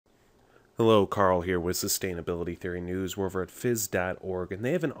Hello, Carl here with Sustainability Theory News. We're over at phys.org, and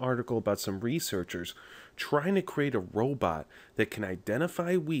they have an article about some researchers trying to create a robot that can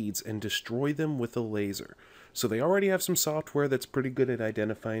identify weeds and destroy them with a laser. So they already have some software that's pretty good at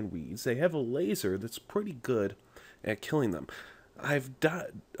identifying weeds. They have a laser that's pretty good at killing them.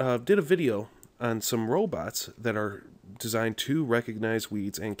 Did a video on some robots that are designed to recognize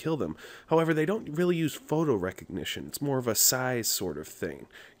weeds and kill them. However, they don't really use photo recognition. It's more of a size sort of thing.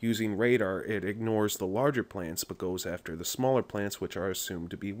 Using radar, it ignores the larger plants but goes after the smaller plants, which are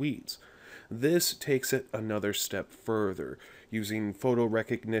assumed to be weeds. This takes it another step further, using photo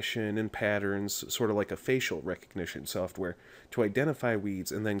recognition and patterns, sort of like a facial recognition software, to identify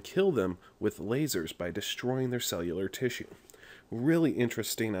weeds and then kill them with lasers by destroying their cellular tissue. Really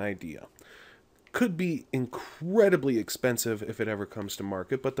interesting idea. Could be incredibly expensive if it ever comes to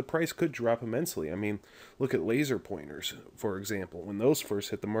market, but the price could drop immensely. I mean, look at laser pointers, for example. When those first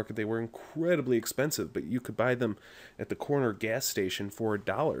hit the market, they were incredibly expensive, but you could buy them at the corner gas station for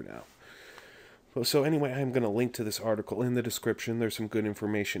 $1 now. So anyway, I'm going to link to this article in the description. There's some good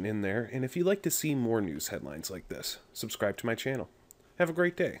information in there. And if you'd like to see more news headlines like this, subscribe to my channel. Have a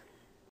great day.